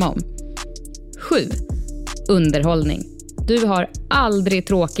kunnat drömma om. 7. Underhållning. Du har aldrig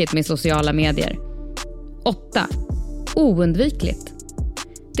tråkigt med sociala medier. 8. Oundvikligt.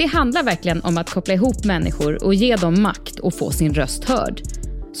 Det handlar verkligen om att koppla ihop människor och ge dem makt och få sin röst hörd.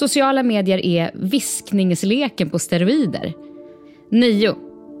 Sociala medier är viskningsleken på steroider. 9.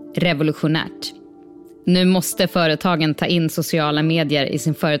 Revolutionärt. Nu måste företagen ta in sociala medier i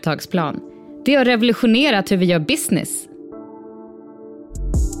sin företagsplan. Det har revolutionerat hur vi gör business.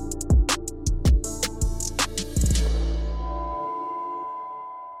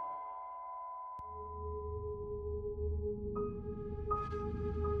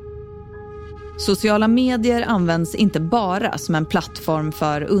 Sociala medier används inte bara som en plattform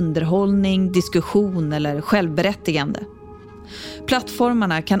för underhållning, diskussion eller självberättigande.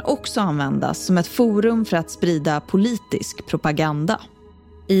 Plattformarna kan också användas som ett forum för att sprida politisk propaganda.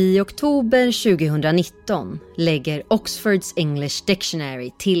 I oktober 2019 lägger Oxford's English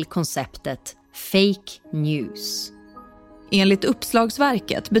Dictionary till konceptet fake news. Enligt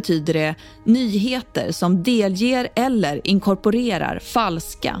uppslagsverket betyder det nyheter som delger eller inkorporerar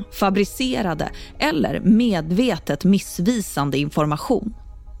falska, fabricerade eller medvetet missvisande information.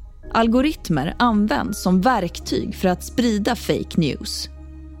 Algoritmer används som verktyg för att sprida fake news.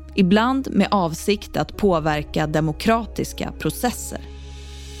 Ibland med avsikt att påverka demokratiska processer.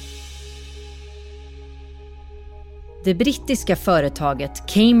 Det brittiska företaget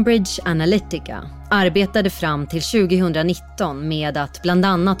Cambridge Analytica arbetade fram till 2019 med att bland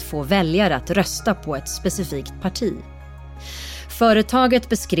annat få väljare att rösta på ett specifikt parti. Företaget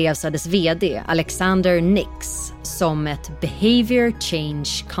beskrevs av dess vd Alexander Nix som ett behavior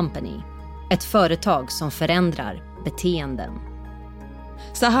change company. Ett företag som förändrar beteenden.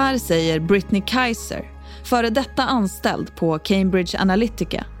 Så här säger Brittany Kaiser, före detta anställd på Cambridge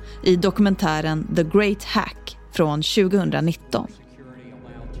Analytica i dokumentären The Great Hack från 2019.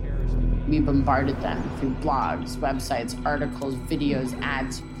 We bombarded them through blogs, websites, articles, videos,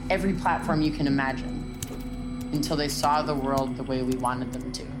 ads, every platform you can imagine, until they saw the world the way we wanted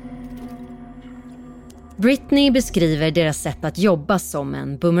them to. Britney beskriver deras sätt att jobba som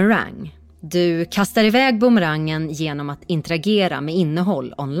en boomerang. Du kastar iväg boomerangen genom att interagera med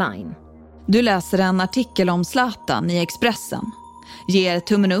innehåll online. Du läser en artikel om Zlatan i Expressen, ger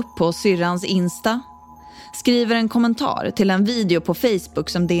tummen upp på syrrans Insta, skriver en kommentar till en video på Facebook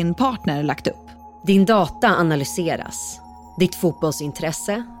som din partner lagt upp. Din data analyseras. Ditt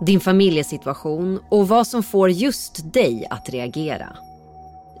fotbollsintresse, din familjesituation och vad som får just dig att reagera.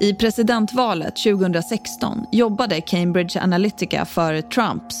 I presidentvalet 2016 jobbade Cambridge Analytica för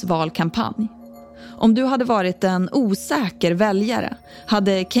Trumps valkampanj. Om du hade varit en osäker väljare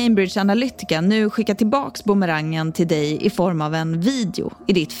hade Cambridge Analytica nu skickat tillbaks boomerangen till dig i form av en video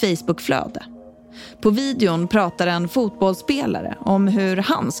i ditt Facebook-flöde. På videon pratar en fotbollsspelare om hur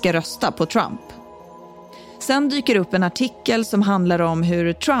han ska rösta på Trump. Sen dyker upp en artikel som handlar om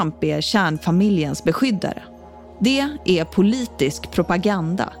hur Trump är kärnfamiljens beskyddare. Det är politisk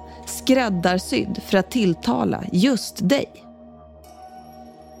propaganda, skräddarsydd för att tilltala just dig.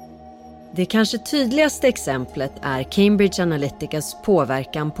 Det kanske tydligaste exemplet är Cambridge Analyticas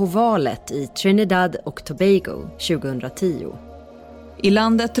påverkan på valet i Trinidad och Tobago 2010. I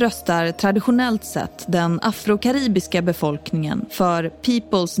landet röstar traditionellt sett den afrokaribiska befolkningen för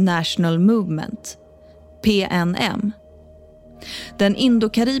People's National Movement, PNM. Den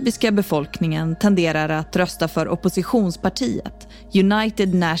indokaribiska befolkningen tenderar att rösta för oppositionspartiet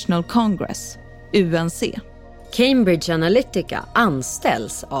United National Congress, UNC. Cambridge Analytica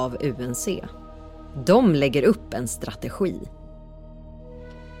anställs av UNC. De lägger upp en strategi.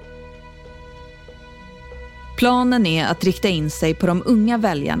 Planen är att rikta in sig på de unga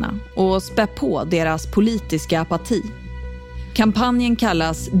väljarna och spä på deras politiska apati. Kampanjen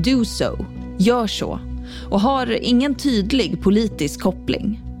kallas Do So, gör så, och har ingen tydlig politisk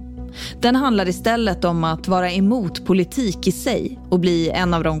koppling. Den handlar istället om att vara emot politik i sig och bli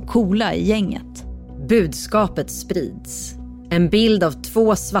en av de coola i gänget. Budskapet sprids. En bild av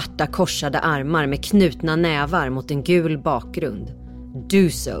 2 svarta korsade armar med knutna nävar mot en gul bakgrund. Do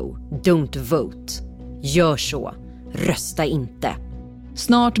so, don't vote. Gör så, rösta inte.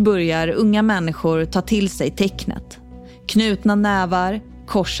 Snart börjar unga människor ta till sig tecknet. Knutna nävar,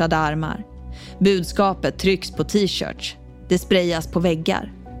 korsade armar. Budskapet trycks på t-shirts. Det sprayas på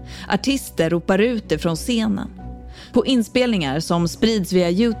väggar. Artister ropar ut ifrån scenen. På inspelningar som sprids via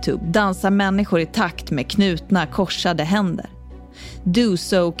YouTube dansar människor i takt med knutna, korsade händer. Do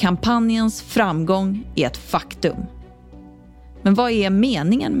So-kampanjens framgång är ett faktum. Men vad är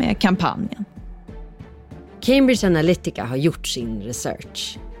meningen med kampanjen? Cambridge Analytica har gjort sin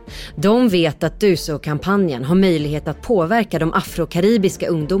research. De vet att Do So-kampanjen har möjlighet att påverka de afrokaribiska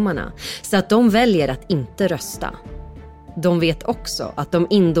ungdomarna så att de väljer att inte rösta. De vet också att de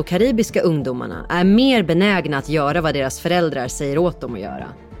indokaribiska ungdomarna är mer benägna att göra vad deras föräldrar säger åt dem att göra.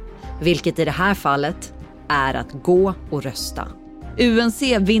 Vilket i det här fallet är att gå och rösta. UNC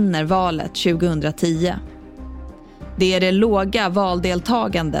vinner valet 2010. Det är det låga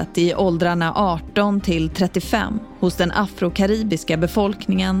valdeltagandet i åldrarna 18 till 35 hos den afrokaribiska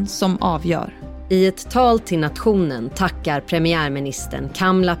befolkningen som avgör. I ett tal till nationen tackar premiärministern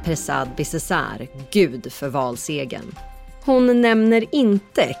Kamla Persad-Bissessar Gud för valsegern. Hon nämner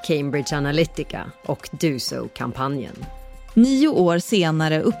inte Cambridge Analytica och Do So-kampanjen. 9 år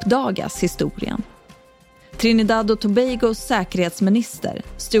senare uppdagas historien. Trinidad och Tobagos säkerhetsminister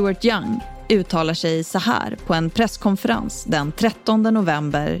Stuart Young uttalar sig så här på en presskonferens den 13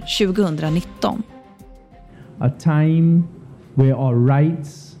 november 2019. A time where our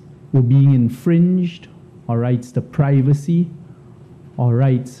rights were being infringed, our rights to privacy, our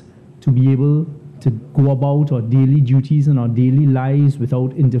rights to be able to go about our daily duties and our daily lives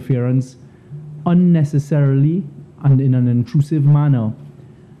without interference unnecessarily and in an intrusive manner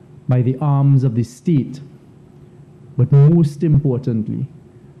by the arms of the state. But most importantly,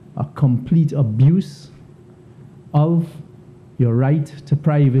 a complete abuse of your right to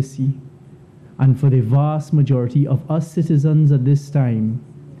privacy. And for the vast majority of us citizens at this time,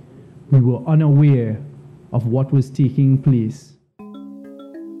 we were unaware of what was taking place.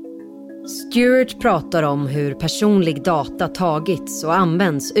 Stuart pratar om hur personlig data tagits och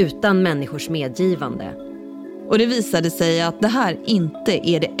används utan människors medgivande. Och det visade sig att det här inte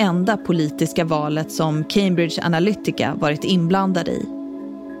är det enda politiska valet som Cambridge Analytica varit inblandade i.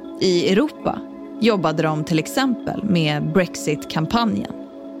 I Europa jobbade de till exempel med Brexit-kampanjen.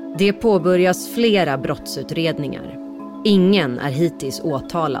 Det påbörjas flera brottsutredningar. Ingen är hittills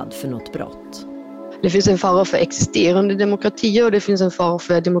åtalad för något brott. Det finns en fara för existerande demokratier och det finns en fara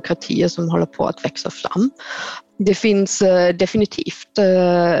för demokratier som håller på att växa fram. Det finns definitivt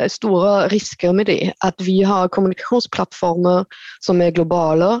stora risker med det. Att vi har kommunikationsplattformar som är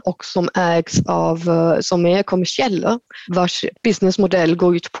globala och som ägs av, som är kommersiella, vars businessmodell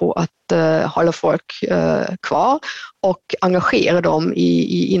går ut på att hålla folk kvar och engagera dem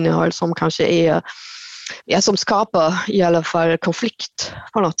i innehåll som kanske är som skapar i alla fall konflikt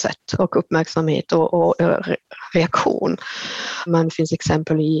på något sätt och uppmärksamhet och reaktion. Men det finns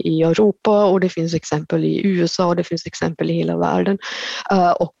exempel i Europa och det finns exempel i USA och det finns exempel i hela världen.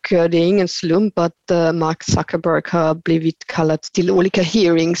 Och det är ingen slump att Mark Zuckerberg har blivit kallad till olika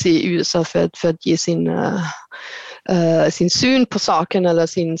hearings i USA för att ge sin syn på saken eller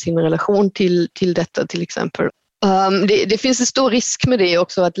sin relation till detta till exempel. Det finns en stor risk med det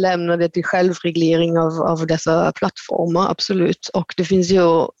också, att lämna det till självreglering av dessa plattformar, absolut. Och det finns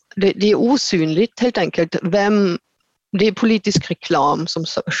ju, det är osynligt helt enkelt det är politisk reklam som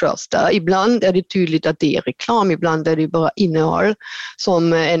körs där. Ibland är det tydligt att det är reklam, ibland är det bara innehåll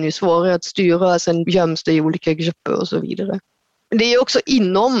som är ännu svårare att styra, sen göms det i olika grupper och så vidare. Det är också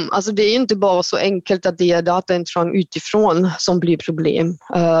alltså det är inte bara så enkelt att det är dataintrång utifrån som blir problem.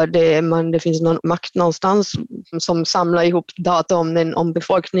 Det finns någon makt någonstans som samlar ihop data om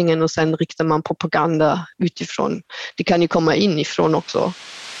befolkningen och sen riktar man propaganda utifrån. Det kan ju komma inifrån också.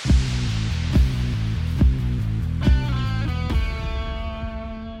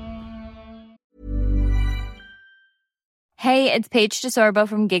 Hey, it's Paige DeSorbo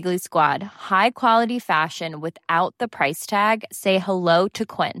from Giggly Squad. High quality fashion without the price tag. Say hello to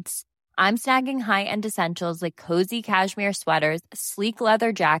Quince. I'm snagging high-end essentials like cozy cashmere sweaters, sleek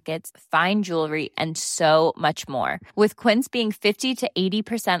leather jackets, fine jewelry, and so much more. With Quince being 50 to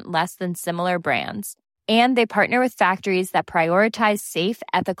 80% less than similar brands. And they partner with factories that prioritize safe,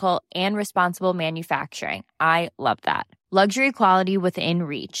 ethical, and responsible manufacturing. I love that. Luxury quality within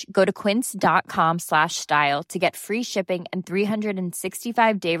reach. Go to quince.com/style to get free shipping and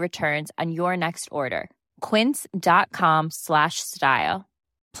 365-day returns on your next order. Quince.com/style.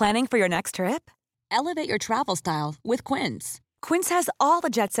 Planning for your next trip? Elevate your travel style with Quince. Quince has all the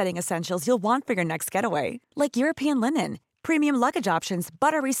jet-setting essentials you'll want for your next getaway, like European linen, premium luggage options,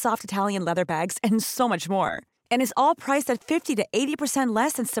 buttery soft Italian leather bags, and so much more. And is all priced at 50 to 80%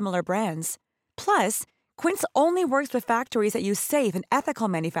 less than similar brands. Plus, Quince only works with factories that use safe and ethical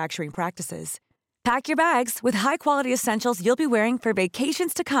manufacturing practices. Pack your bags with high-quality essentials you'll be wearing for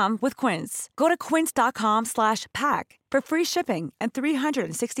vacations to come with Quince. Go to quince.com/pack for free shipping and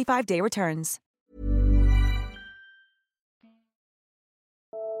 365-day returns.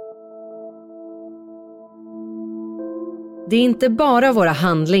 Det är inte bara våra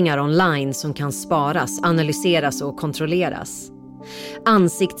handlingar online som kan sparas, analyseras och kontrolleras.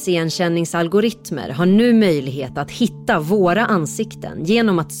 Ansiktsigenkänningsalgoritmer har nu möjlighet att hitta våra ansikten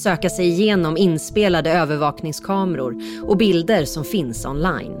genom att söka sig igenom inspelade övervakningskameror och bilder som finns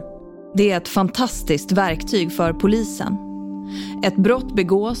online. Det är ett fantastiskt verktyg för polisen. Ett brott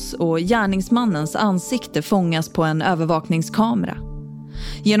begås och gärningsmannens ansikte fångas på en övervakningskamera.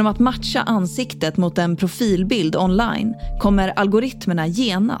 Genom att matcha ansiktet mot en profilbild online kommer algoritmerna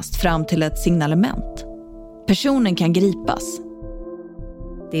genast fram till ett signalement. Personen kan gripas.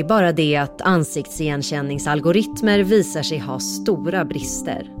 Det är bara det att ansiktsigenkänningsalgoritmer visar sig ha stora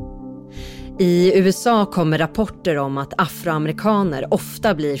brister. I USA kommer rapporter om att afroamerikaner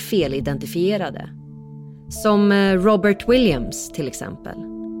ofta blir felidentifierade. Som Robert Williams till exempel.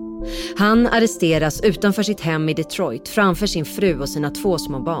 Han arresteras utanför sitt hem i Detroit framför sin fru och sina 2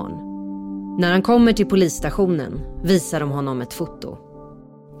 små barn. När han kommer till polisstationen visar de honom ett foto.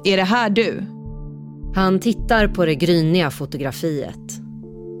 Är det här du? Han tittar på det gryniga fotografiet.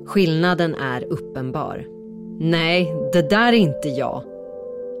 Skillnaden är uppenbar. Nej, det där är inte jag.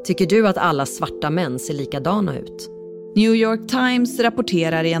 Tycker du att alla svarta män ser likadana ut? New York Times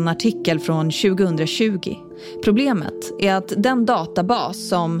rapporterar i en artikel från 2020. Problemet är att den databas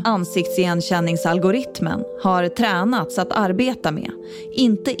som ansiktsigenkänningsalgoritmen har tränats att arbeta med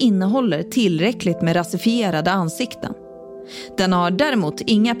inte innehåller tillräckligt med rasifierade ansikten. Den har däremot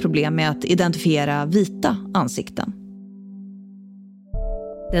inga problem med att identifiera vita ansikten.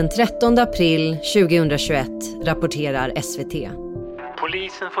 Den 13 april 2021 rapporterar SVT.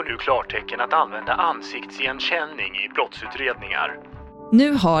 Polisen får nu klartecken att använda ansiktsigenkänning i brottsutredningar.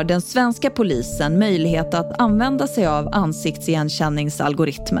 Nu har den svenska polisen möjlighet att använda sig av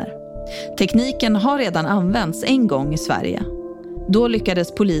ansiktsigenkänningsalgoritmer. Tekniken har redan använts en gång i Sverige. Då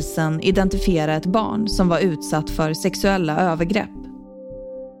lyckades polisen identifiera ett barn som var utsatt för sexuella övergrepp.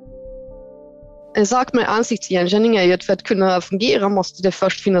 En sak med ansiktsigenkänning är ju att för att kunna fungera måste det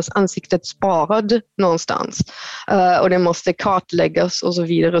först finnas ansiktet sparad någonstans. Och det måste kartläggas och så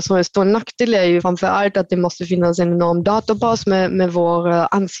vidare. Så en stor nackdel är ju framförallt att det måste finnas en enorm databas med våra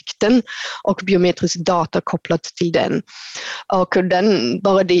ansikten och biometrisk data kopplat till den. Och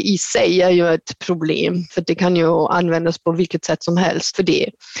bara det i sig är ju ett problem, för det kan ju användas på vilket sätt som helst för det.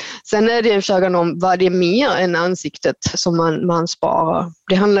 Sen är det frågan om vad det är mer än ansiktet som man sparar.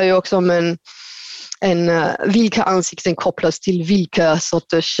 Det handlar ju också om vilka ansikten kopplas till vilka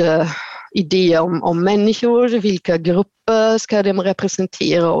sorters idéer om människor, vilka grupper ska de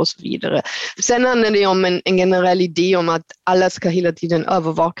representera och så vidare. Sen handlar det om en generell idé om att alla ska hela tiden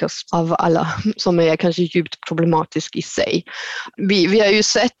övervakas av alla, som är kanske djupt problematisk i sig. Vi har ju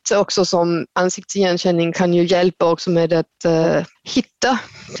sett också som ansiktsigenkänning kan ju hjälpa också med att hitta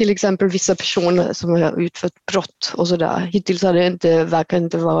till exempel vissa personer som har utfört brott och sådär. Hittills har det verkar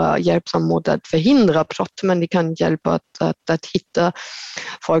inte vara hjälpsamt mot att förhindra brott, men det kan hjälpa att hitta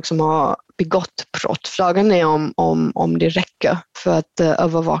folk som har begått brott. Frågan är om det räcker för att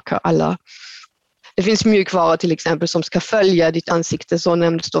övervaka alla. Det finns mjukvara till exempel som ska följa ditt ansikte, så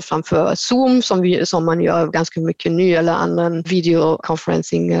nämndes då framför Zoom som man gör ganska mycket nu, eller annan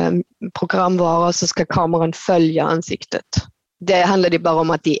videoconferencing-programvara, så ska kameran följa ansiktet. Det handlar bara om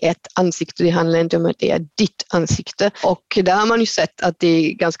att det är ett ansikte, det handlar inte om att det är ditt ansikte. Och där har man ju sett att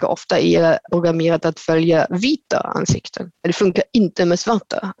det ganska ofta är programmerat att följa vita ansikten. Det funkar inte med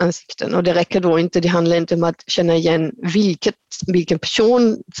svarta ansikten, och det räcker då inte, det handlar inte om att känna igen vilken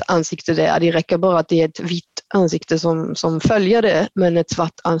persons ansikte det är. Det räcker bara att det är ett vitt ansikte som följer det, men ett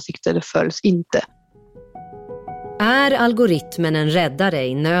svart ansikte det följs inte. Är algoritmen en räddare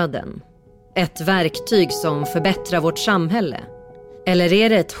i nöden? Ett verktyg som förbättrar vårt samhälle? Eller är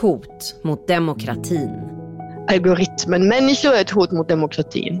det ett hot mot demokratin? Algoritmen. Människor är ett hot mot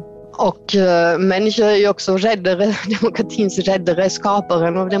demokratin. Och människor är ju också räddare, demokratins räddare,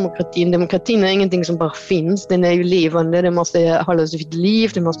 skaparen av demokratin. Demokratin är ingenting som bara finns, den är ju levande, det måste hållas vid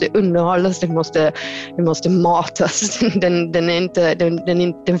liv, det måste underhållas, det måste matas.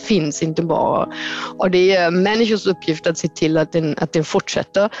 Den finns inte bara. Och det är människors uppgift att se till att den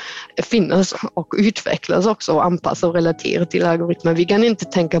fortsätter finnas och utvecklas också, och anpassa och relatera till algoritmer. Vi kan inte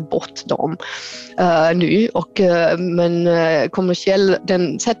tänka bort dem nu, men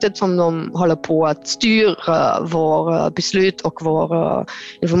den sättet som de håller på att styra våra beslut och våra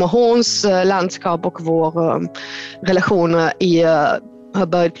informationslandskap och våra relationer har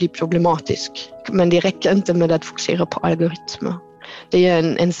börjat bli problematisk. Men det räcker inte med att fokusera på algoritmer. Det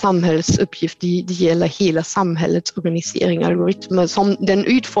är en samhällsuppgift, det gäller hela samhällets organisering. Algoritmer, som den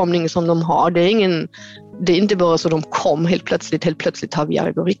utformning som de har, det är inte bara så de kom helt plötsligt har vi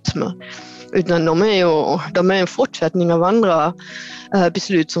algoritmer. Utan de är en fortsättning av andra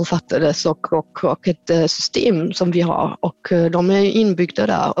beslut som fattades och ett system som vi har, och de är inbyggda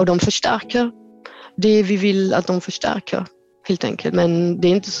där och de förstärker det vi vill att de förstärker helt enkelt. Men det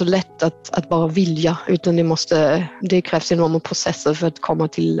är inte så lätt att bara vilja, utan det krävs enorma processer för att komma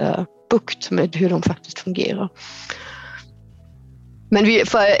till bukt med hur de faktiskt fungerar. Men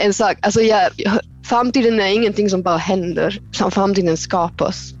för en sak, framtiden är ingenting som bara händer, framtiden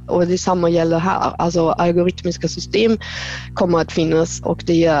skapas, och detsamma gäller här. Alltså algoritmiska system kommer att finnas, och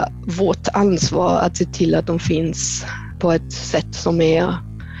det är vårt ansvar att se till att de finns på ett sätt som är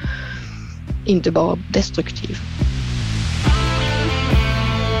inte bara destruktivt.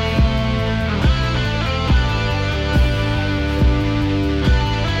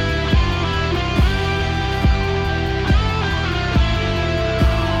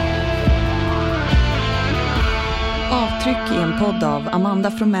 Avtryck är en podd av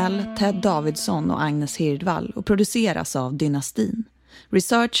Amanda Fromell, Ted Davidsson och Agnes Hirdvall och produceras av Dynastin.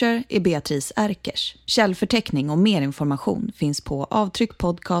 Researcher är Beatrice Erkers. Källförteckning och mer information finns på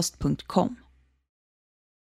avtryckpodcast.com.